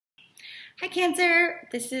Hi Cancer,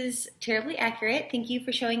 this is Terribly Accurate. Thank you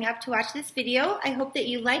for showing up to watch this video. I hope that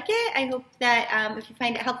you like it. I hope that if you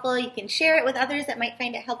find it helpful, you can share it with others that might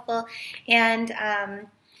find it helpful. And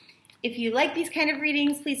if you like these kind of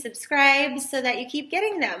readings, please subscribe so that you keep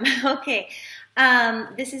getting them. Okay,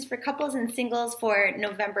 this is for couples and singles for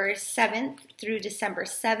November 7th through December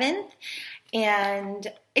 7th. And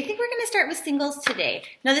I think we're going to start with singles today.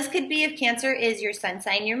 Now this could be if Cancer is your sun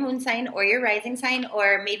sign, your moon sign, or your rising sign,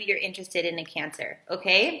 or maybe you're interested in a Cancer,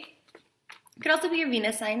 okay? It could also be your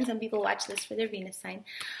Venus sign. Some people watch this for their Venus sign.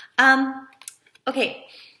 Okay,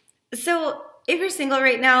 so if you're single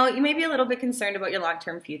right now, you may be a little bit concerned about your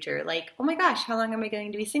long-term future. Like, oh my gosh, how long am I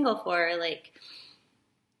going to be single for? Like,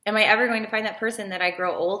 am I ever going to find that person that I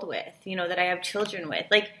grow old with, you know, that I have children with?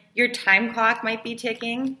 Like, your time clock might be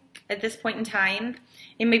ticking at this point in time.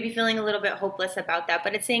 You may be feeling a little bit hopeless about that,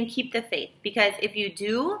 but it's saying keep the faith, because if you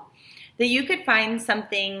do, then you could find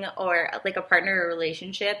something or like a partner or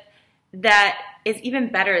relationship that is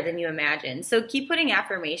even better than you imagined. So keep putting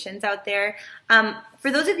affirmations out there.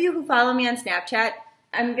 For those of you who follow me on Snapchat,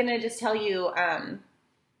 I'm going to just tell you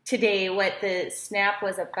today what the snap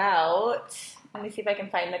was about. Let me see if I can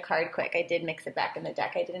find the card quick. I did mix it back in the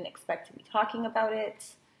deck. I didn't expect to be talking about it.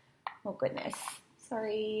 Oh, goodness.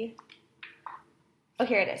 Sorry. Oh,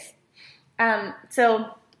 here it is.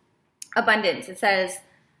 So, abundance. It says,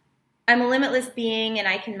 I'm a limitless being and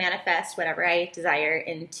I can manifest whatever I desire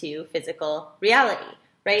into physical reality,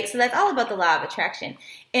 right? So that's all about the law of attraction.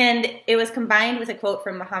 And it was combined with a quote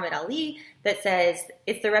from Muhammad Ali that says,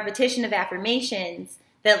 it's the repetition of affirmations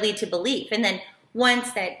that lead to belief. And then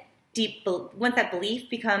once that belief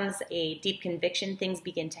becomes a deep conviction, things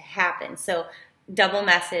begin to happen. So double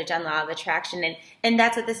message on law of attraction. And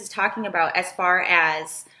that's what this is talking about as far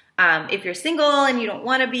as if you're single and you don't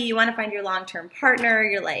want to be, you want to find your long-term partner,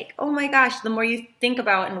 you're like, oh my gosh, the more you think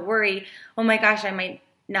about and worry, oh my gosh, I might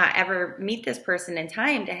not ever meet this person in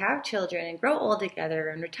time to have children and grow old together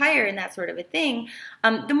and retire and that sort of a thing,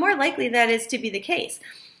 the more likely that is to be the case.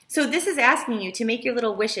 So this is asking you to make your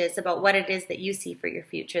little wishes about what it is that you see for your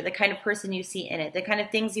future, the kind of person you see in it, the kind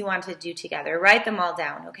of things you want to do together. Write them all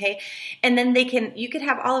down, okay? And then you could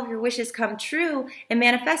have all of your wishes come true and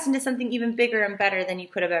manifest into something even bigger and better than you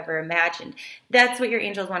could have ever imagined. That's what your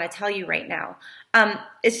angels want to tell you right now.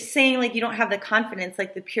 It's just saying like you don't have the confidence,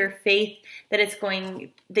 like the pure faith that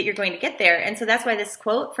you're going to get there. And so that's why this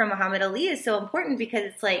quote from Muhammad Ali is so important, because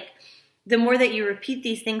it's like the more that you repeat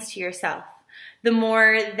these things to yourself, the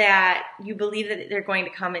more that you believe that they're going to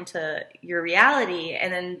come into your reality,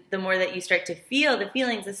 and then the more that you start to feel the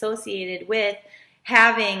feelings associated with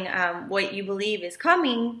having what you believe is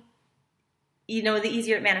coming, you know, the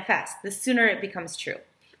easier it manifests, the sooner it becomes true.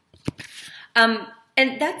 And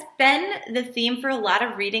that's been the theme for a lot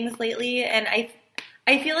of readings lately, and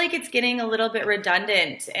I feel like it's getting a little bit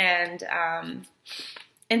redundant, and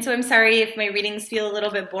so I'm sorry if my readings feel a little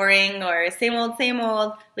bit boring or same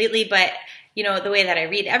old lately, but you know, the way that I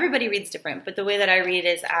read, everybody reads different, but the way that I read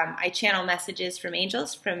is I channel messages from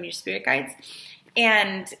angels, from your spirit guides,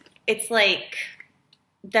 and it's like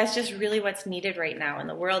that's just really what's needed right now in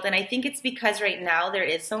the world. And I think it's because right now there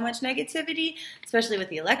is so much negativity, especially with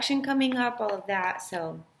the election coming up, all of that.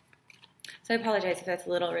 So I apologize if that's a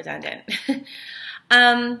little redundant.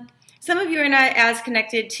 Some of you are not as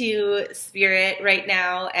connected to spirit right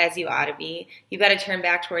now as you ought to be. You've got to turn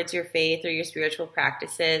back towards your faith or your spiritual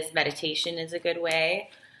practices. Meditation is a good way,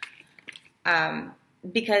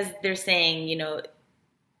 because they're saying, you know,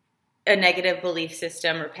 a negative belief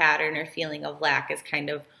system or pattern or feeling of lack is kind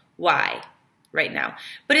of why right now.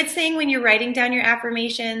 But it's saying when you're writing down your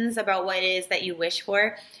affirmations about what it is that you wish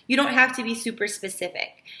for, you don't have to be super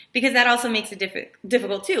specific, because that also makes it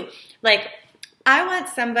difficult too. Like, I want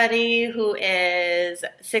somebody who is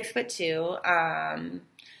 6'2",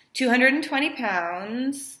 220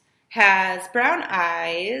 pounds, has brown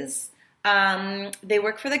eyes, they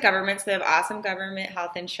work for the government, so they have awesome government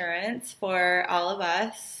health insurance for all of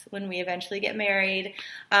us when we eventually get married.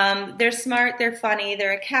 They're smart, they're funny,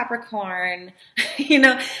 they're a Capricorn. You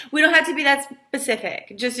know, we don't have to be that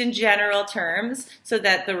specific, just in general terms, so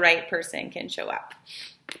that the right person can show up.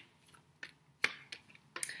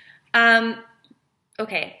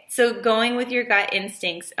 Okay, so going with your gut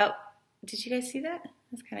instincts. Oh, did you guys see that?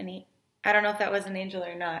 That's kind of neat. I don't know if that was an angel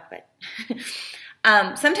or not, but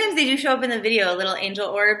sometimes they do show up in the video, little angel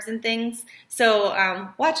orbs and things. So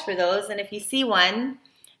watch for those, and if you see one,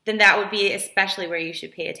 then that would be especially where you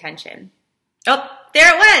should pay attention. Oh,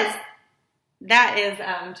 there it was! That is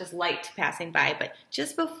just light passing by, but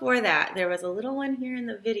just before that, there was a little one here in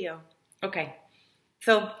the video. Okay,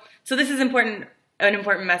 so this is important. An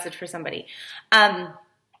important message for somebody.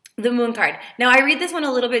 The Moon card. Now, I read this one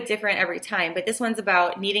a little bit different every time, but this one's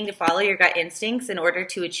about needing to follow your gut instincts in order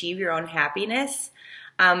to achieve your own happiness,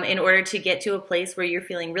 in order to get to a place where you're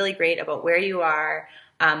feeling really great about where you are.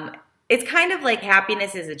 It's kind of like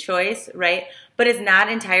happiness is a choice, right? But it's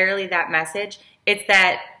not entirely that message. It's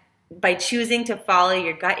that by choosing to follow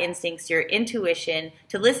your gut instincts, your intuition,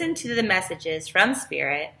 to listen to the messages from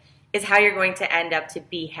Spirit, is how you're going to end up to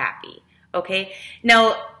be happy, okay?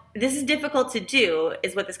 Now, this is difficult to do,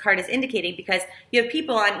 is what this card is indicating, because you have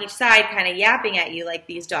people on each side kind of yapping at you like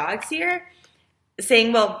these dogs here,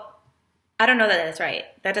 saying, well, I don't know that that's right.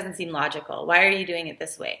 That doesn't seem logical. Why are you doing it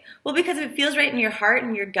this way? Well, because if it feels right in your heart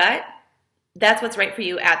and your gut, that's what's right for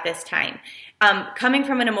you at this time. Coming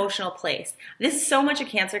from an emotional place. This is so much a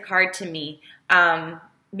Cancer card to me,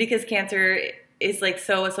 because Cancer is like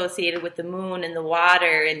so associated with the moon and the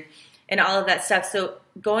water and all of that stuff. So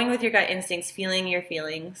going with your gut instincts, feeling your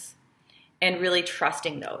feelings, and really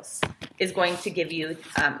trusting those is going to give you,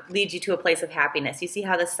 lead you to a place of happiness. You see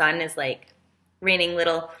how the sun is like raining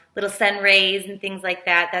little sun rays and things like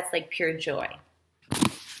that? That's like pure joy.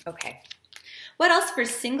 Okay. What else for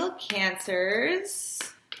single Cancers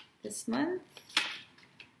this month?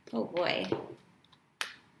 Oh boy.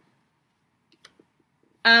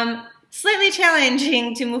 Slightly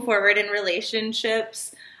challenging to move forward in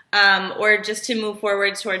relationships, or just to move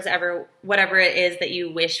forward towards whatever it is that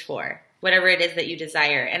you wish for, whatever it is that you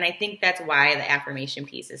desire. And I think that's why the affirmation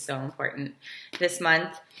piece is so important this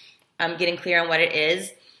month, getting clear on what it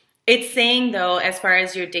is. It's saying, though, as far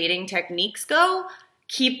as your dating techniques go,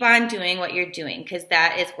 keep on doing what you're doing, because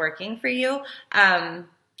that is working for you,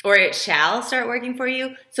 or it shall start working for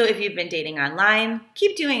you. So if you've been dating online,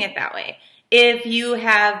 keep doing it that way. If you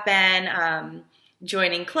have been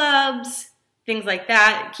joining clubs, things like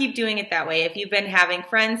that, keep doing it that way. If you've been having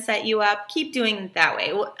friends set you up, keep doing it that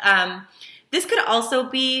way. This could also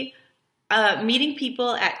be meeting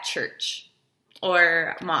people at church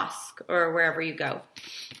or mosque or wherever you go.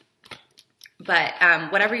 But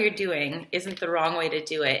whatever you're doing isn't the wrong way to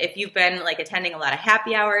do it. If you've been like attending a lot of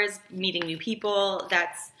happy hours, meeting new people,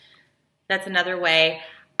 that's another way.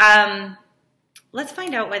 Let's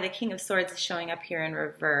find out why the King of Swords is showing up here in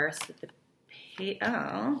reverse with the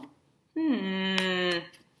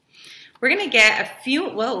We're gonna get a few.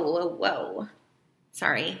 Whoa.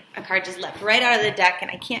 Sorry, a card just leapt right out of the deck,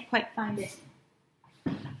 and I can't quite find it.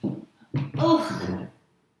 Oh,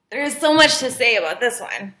 there is so much to say about this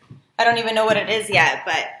one. I don't even know what it is yet,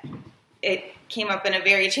 but it came up in a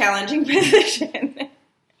very challenging position.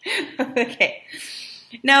 Okay.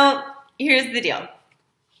 Now, here's the deal.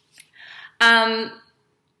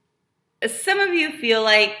 Some of you feel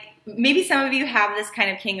like, maybe some of you have this kind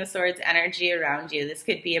of King of Swords energy around you. This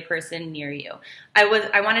could be a person near you.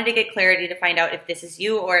 I wanted to get clarity to find out if this is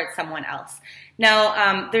you or it's someone else.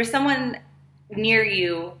 Now, there's someone near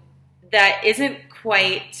you that isn't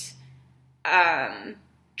quite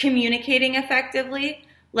communicating effectively.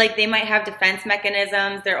 Like they might have defense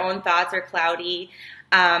mechanisms, their own thoughts are cloudy.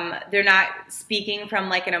 They're not speaking from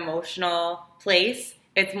like an emotional place.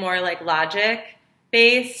 It's more like logic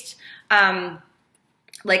based.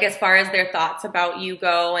 Like as far as their thoughts about you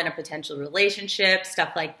go and a potential relationship,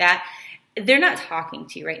 stuff like that, they're not talking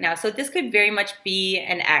to you right now. So this could very much be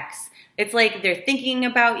an ex. It's like they're thinking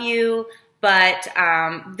about you, but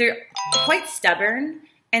they're quite stubborn,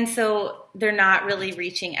 and so they're not really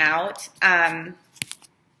reaching out.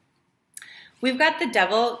 We've got the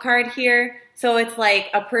Devil card here. So it's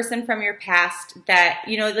like a person from your past that,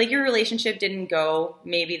 you know, like your relationship didn't go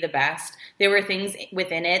maybe the best. There were things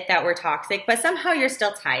within it that were toxic, but somehow you're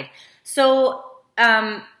still tied. So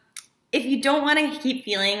if you don't want to keep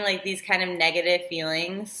feeling like these kind of negative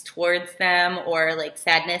feelings towards them or like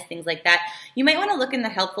sadness, things like that, you might want to look in the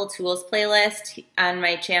Helpful Tools playlist on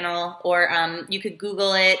my channel, or you could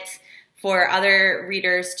Google it for other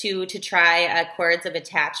readers too, to try a cords of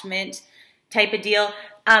attachment type of deal.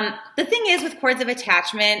 The thing is with cords of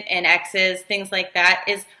attachment and exes, things like that,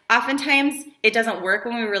 is oftentimes it doesn't work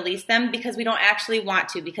when we release them because we don't actually want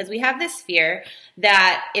to, because we have this fear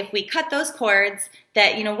that if we cut those cords,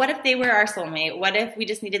 that, you know, what if they were our soulmate? What if we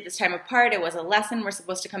just needed this time apart? It was a lesson. We're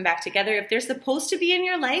supposed to come back together. If they're supposed to be in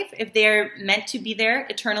your life, if they're meant to be there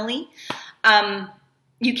eternally,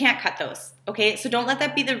 you can't cut those, okay? So don't let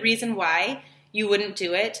that be the reason why you wouldn't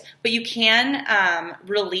do it, but you can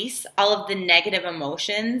release all of the negative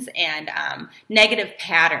emotions and negative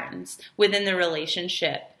patterns within the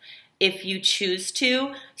relationship if you choose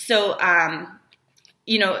to. So,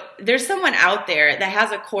 you know, there's someone out there that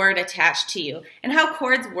has a cord attached to you. And how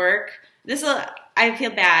cords work, I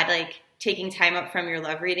feel bad, like, taking time up from your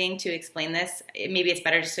love reading to explain this. Maybe it's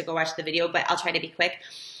better just to go watch the video, but I'll try to be quick.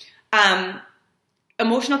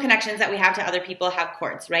 Emotional connections that we have to other people have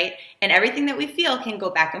cords, right? And everything that we feel can go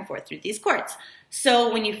back and forth through these cords.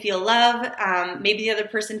 So when you feel love, maybe the other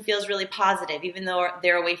person feels really positive, even though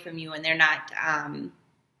they're away from you and they're not,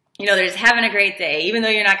 they're just having a great day, even though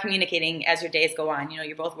you're not communicating as your days go on,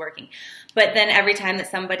 you're both working. But then every time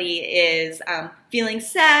that somebody is feeling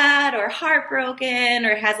sad or heartbroken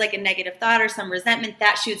or has like a negative thought or some resentment,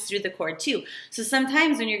 that shoots through the cord too. So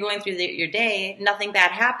sometimes when you're going through your day, nothing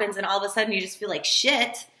bad happens and all of a sudden you just feel like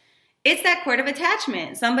shit. It's that cord of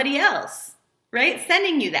attachment, somebody else, right?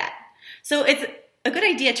 Sending you that. So it's a good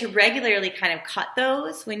idea to regularly kind of cut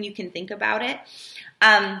those when you can think about it.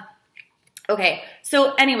 Okay,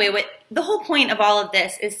 so anyway, the whole point of all of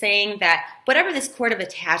this is saying that whatever this cord of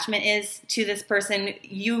attachment is to this person,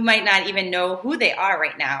 you might not even know who they are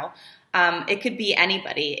right now. It could be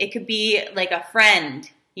anybody. It could be like a friend,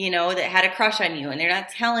 that had a crush on you and they're not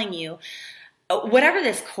telling you. Whatever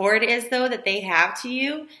this cord is, though, that they have to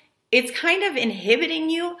you, it's kind of inhibiting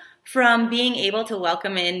you from being able to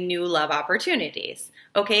welcome in new love opportunities,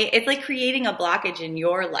 okay? It's like creating a blockage in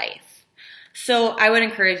your life. So I would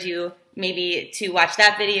encourage you maybe to watch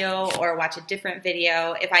that video or watch a different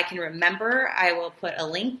video. If I can remember, I will put a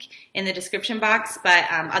link in the description box, but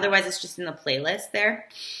otherwise it's just in the playlist there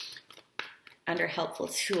under helpful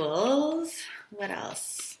tools. What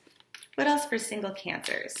else? What else for single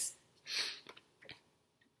Cancers?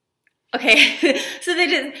 Okay, so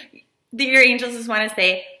your angels just want to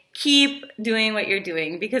say, keep doing what you're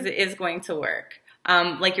doing because it is going to work.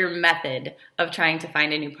 Like your method of trying to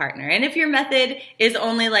find a new partner. And if your method is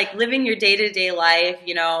only like living your day-to-day life,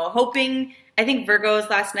 hoping, I think Virgos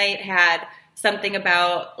last night had something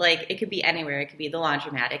about like, it could be anywhere. It could be the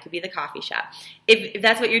laundromat. It could be the coffee shop. If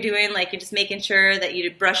that's what you're doing, like you're just making sure that you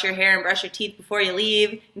brush your hair and brush your teeth before you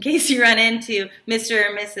leave in case you run into Mr.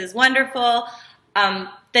 or Mrs. Wonderful,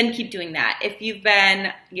 then keep doing that. If you've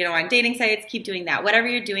been, on dating sites, keep doing that. Whatever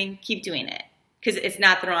you're doing, keep doing it because it's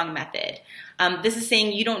not the wrong method. This is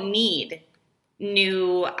saying you don't need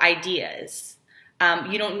new ideas.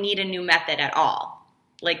 You don't need a new method at all.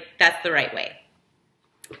 Like, that's the right way.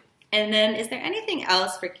 And then, is there anything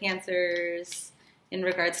else for Cancers in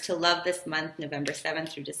regards to love this month, November 7th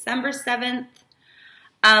through December 7th?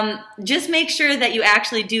 Just make sure that you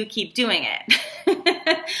actually do keep doing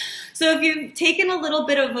it. So if you've taken a little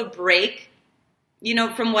bit of a break,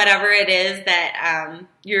 from whatever it is that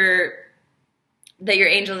your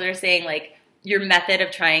angels are saying, like, your method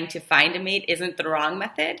of trying to find a mate isn't the wrong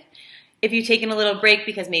method. If you've taken a little break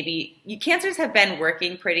because maybe you Cancers have been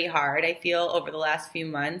working pretty hard, I feel, over the last few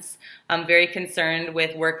months. I'm very concerned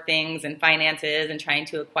with work things and finances and trying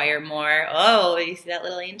to acquire more. Oh, you see that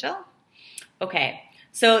little angel? Okay,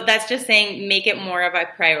 so that's just saying make it more of a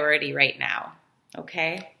priority right now,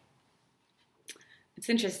 okay? It's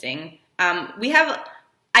interesting.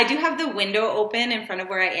 I do have the window open in front of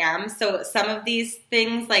where I am, so some of these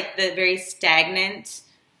things, like the very stagnant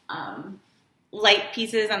light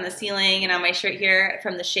pieces on the ceiling and on my shirt here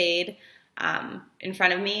from the shade in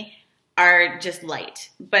front of me, are just light.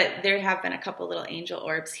 But there have been a couple little angel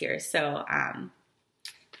orbs here, so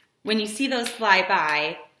when you see those fly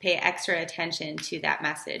by, pay extra attention to that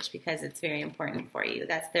message because it's very important for you.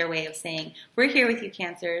 That's their way of saying, we're here with you,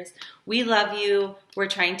 Cancers. We love you. We're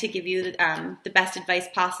trying to give you the best advice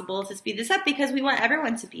possible to speed this up because we want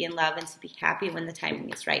everyone to be in love and to be happy when the timing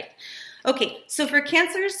is right. Okay, so for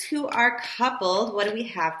Cancers who are coupled, what do we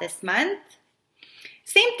have this month?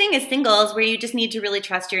 Same thing as singles, where you just need to really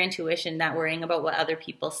trust your intuition, not worrying about what other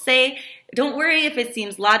people say. Don't worry if it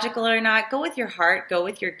seems logical or not. Go with your heart, go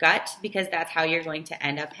with your gut, because that's how you're going to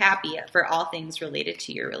end up happy for all things related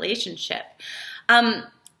to your relationship.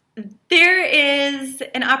 There is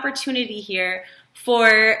an opportunity here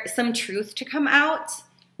for some truth to come out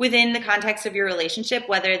within the context of your relationship,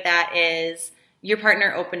 whether that is your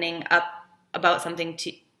partner opening up about something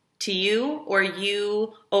to you or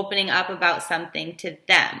you opening up about something to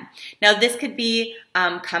them. Now, this could be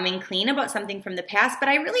coming clean about something from the past, but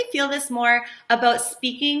I really feel this more about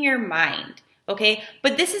speaking your mind, okay?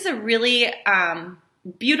 But this is a really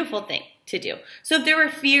beautiful thing to do. So if there were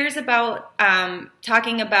fears about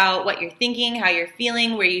talking about what you're thinking, how you're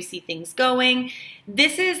feeling, where you see things going,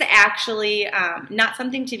 this is actually not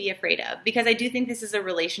something to be afraid of, because I do think this is a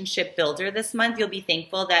relationship builder this month. You'll be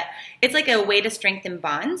thankful that it's like a way to strengthen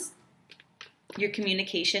bonds. Your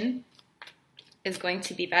communication is going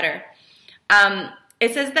to be better.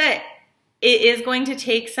 It says that it is going to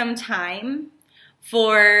take some time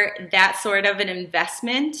for that sort of an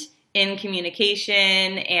investment in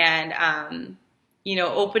communication and, you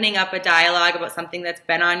know, opening up a dialogue about something that's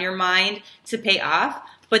been on your mind to pay off,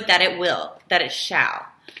 but that it will, that it shall.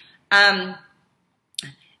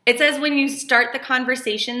 It says when you start the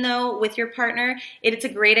conversation, though, with your partner, it's a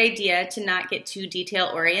great idea to not get too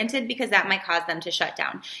detail-oriented because that might cause them to shut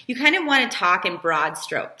down. You kind of want to talk in broad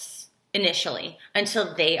strokes initially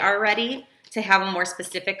until they are ready to have a more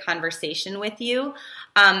specific conversation with you.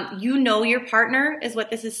 You know your partner is what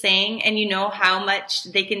this is saying, and you know how much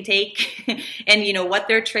they can take and you know what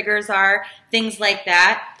their triggers are, things like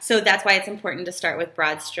that. So that's why it's important to start with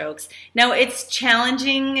broad strokes. Now, it's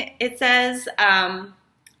challenging, it says,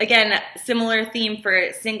 again, similar theme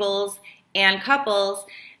for singles and couples.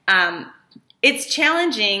 It's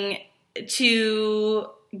challenging to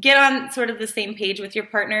get on sort of the same page with your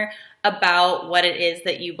partner about what it is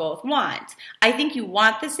that you both want. I think you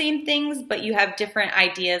want the same things, but you have different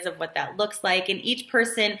ideas of what that looks like. And each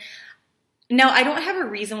person, now I don't have a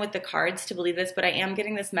reason with the cards to believe this, but I am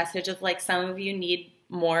getting this message of like some of you need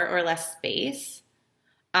more or less space.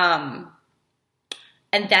 And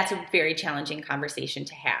that's a very challenging conversation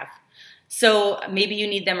to have. So maybe you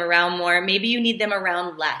need them around more, maybe you need them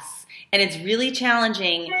around less. And it's really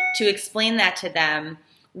challenging to explain that to them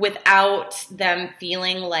without them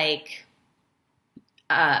feeling like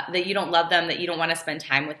that you don't love them, that you don't want to spend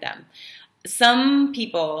time with them. Some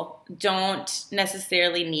people don't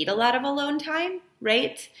necessarily need a lot of alone time,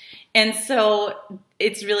 right? And so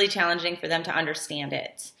it's really challenging for them to understand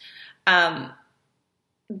it.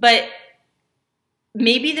 But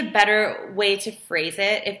maybe the better way to phrase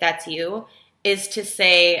it, if that's you, is to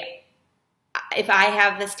say, if I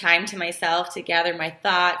have this time to myself to gather my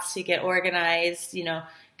thoughts, to get organized, you know,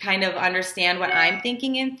 kind of understand what I'm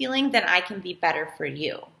thinking and feeling, then I can be better for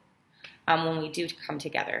you when we do come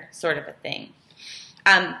together, sort of a thing.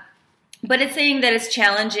 But it's saying that it's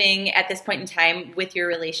challenging at this point in time with your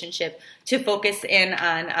relationship to focus in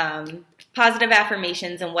on positive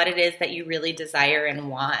affirmations and what it is that you really desire and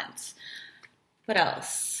want. What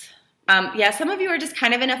else? Yeah, some of you are just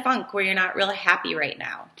kind of in a funk where you're not really happy right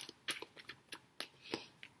now.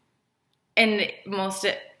 And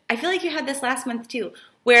I feel like you had this last month too,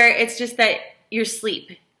 where it's just that your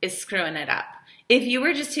sleep is screwing it up. If you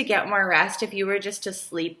were just to get more rest, if you were just to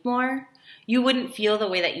sleep more, you wouldn't feel the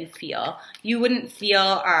way that you feel. You wouldn't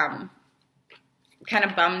feel kind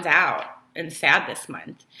of bummed out and sad this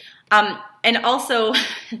month. And also,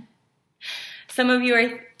 some of you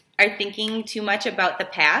are thinking too much about the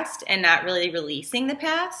past and not really releasing the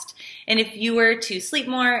past. And if you were to sleep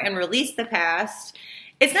more and release the past,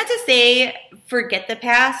 it's not to say forget the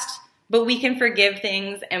past, but we can forgive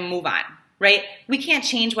things and move on, right? We can't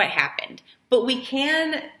change what happened, but we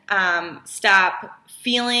can stop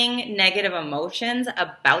feeling negative emotions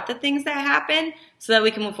about the things that happen so that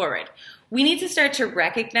we can move forward. We need to start to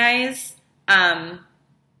recognize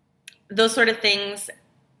those sort of things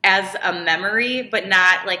as a memory, but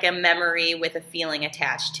not like a memory with a feeling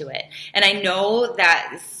attached to it. And I know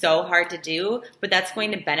that is so hard to do, but that's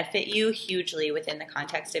going to benefit you hugely within the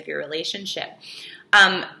context of your relationship.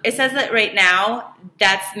 It says that right now,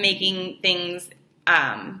 that's making things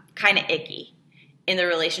kind of icky in the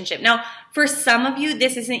relationship. Now, for some of you,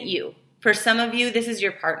 this isn't you. For some of you, this is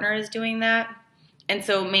your partner is doing that. And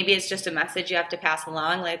so maybe it's just a message you have to pass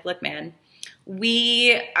along, like, look, man,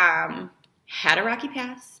 we had a rocky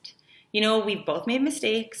past. You know, we've both made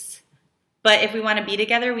mistakes. But if we want to be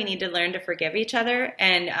together, we need to learn to forgive each other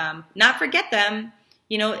and not forget them.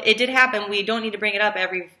 You know, it did happen. We don't need to bring it up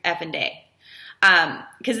every effing day.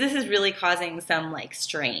 Because this is really causing some like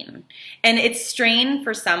strain. And it's strain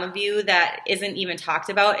for some of you that isn't even talked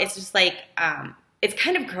about. It's just like, it's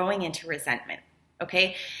kind of growing into resentment,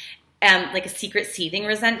 okay? Like a secret seething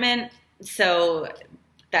resentment. So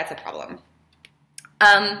that's a problem.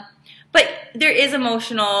 But there is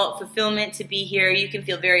emotional fulfillment to be here. You can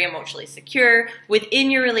feel very emotionally secure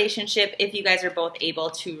within your relationship if you guys are both able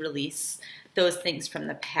to release those things from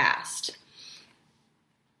the past.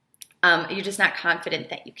 You're just not confident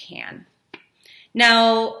that you can.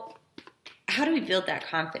 Now, how do we build that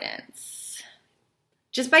confidence?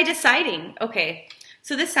 Just by deciding, okay,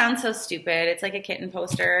 so this sounds so stupid. It's like a kitten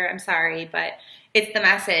poster. I'm sorry, but it's the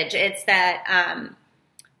message. It's that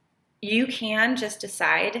you can just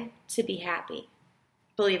decide to be happy.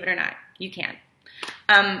 Believe it or not, you can.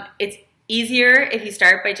 It's easier if you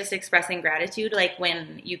start by just expressing gratitude, like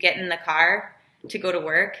when you get in the car to go to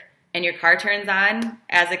work and your car turns on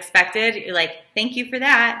as expected. You're like, thank you for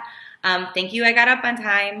that. Thank you, I got up on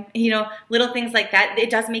time. You know, little things like that. It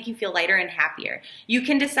does make you feel lighter and happier. You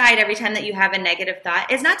can decide every time that you have a negative thought.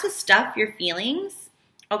 It's not to stuff your feelings,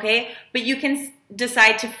 okay? But you can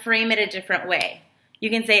decide to frame it a different way. You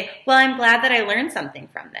can say, well, I'm glad that I learned something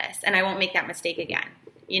from this and I won't make that mistake again,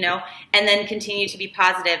 you know, and then continue to be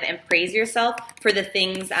positive and praise yourself for the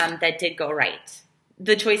things that did go right,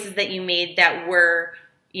 the choices that you made that were,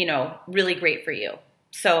 you know, really great for you.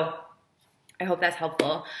 So I hope that's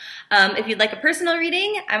helpful. If you'd like a personal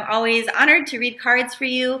reading, I'm always honored to read cards for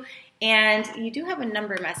you. And you do have a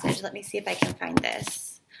number message. Let me see if I can find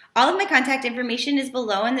this. All of my contact information is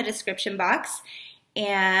below in the description box.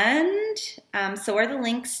 And so are the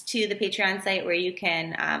links to the Patreon site where you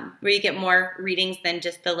can where you get more readings than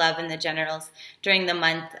just the love and the generals during the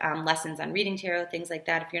month, lessons on reading tarot, things like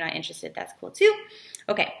that. If you're not interested, that's cool too.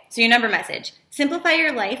 Okay, so your number message. Simplify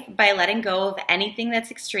your life by letting go of anything that's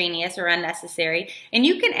extraneous or unnecessary. And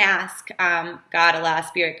you can ask God, Allah,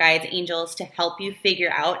 spirit guides, angels to help you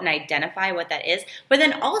figure out and identify what that is. But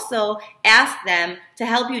then also ask them to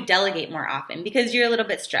help you delegate more often because you're a little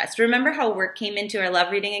bit stressed. Remember how work came into our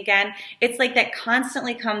love reading again? It's like that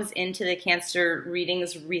constantly comes into the Cancer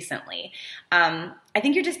readings recently. I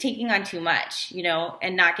think you're just taking on too much, you know,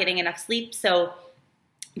 and not getting enough sleep. So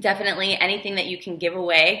definitely anything that you can give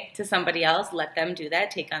away to somebody else, let them do that.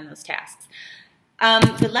 Take on those tasks.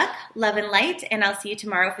 Good luck, love and light, and I'll see you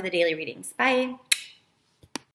tomorrow for the daily readings. Bye.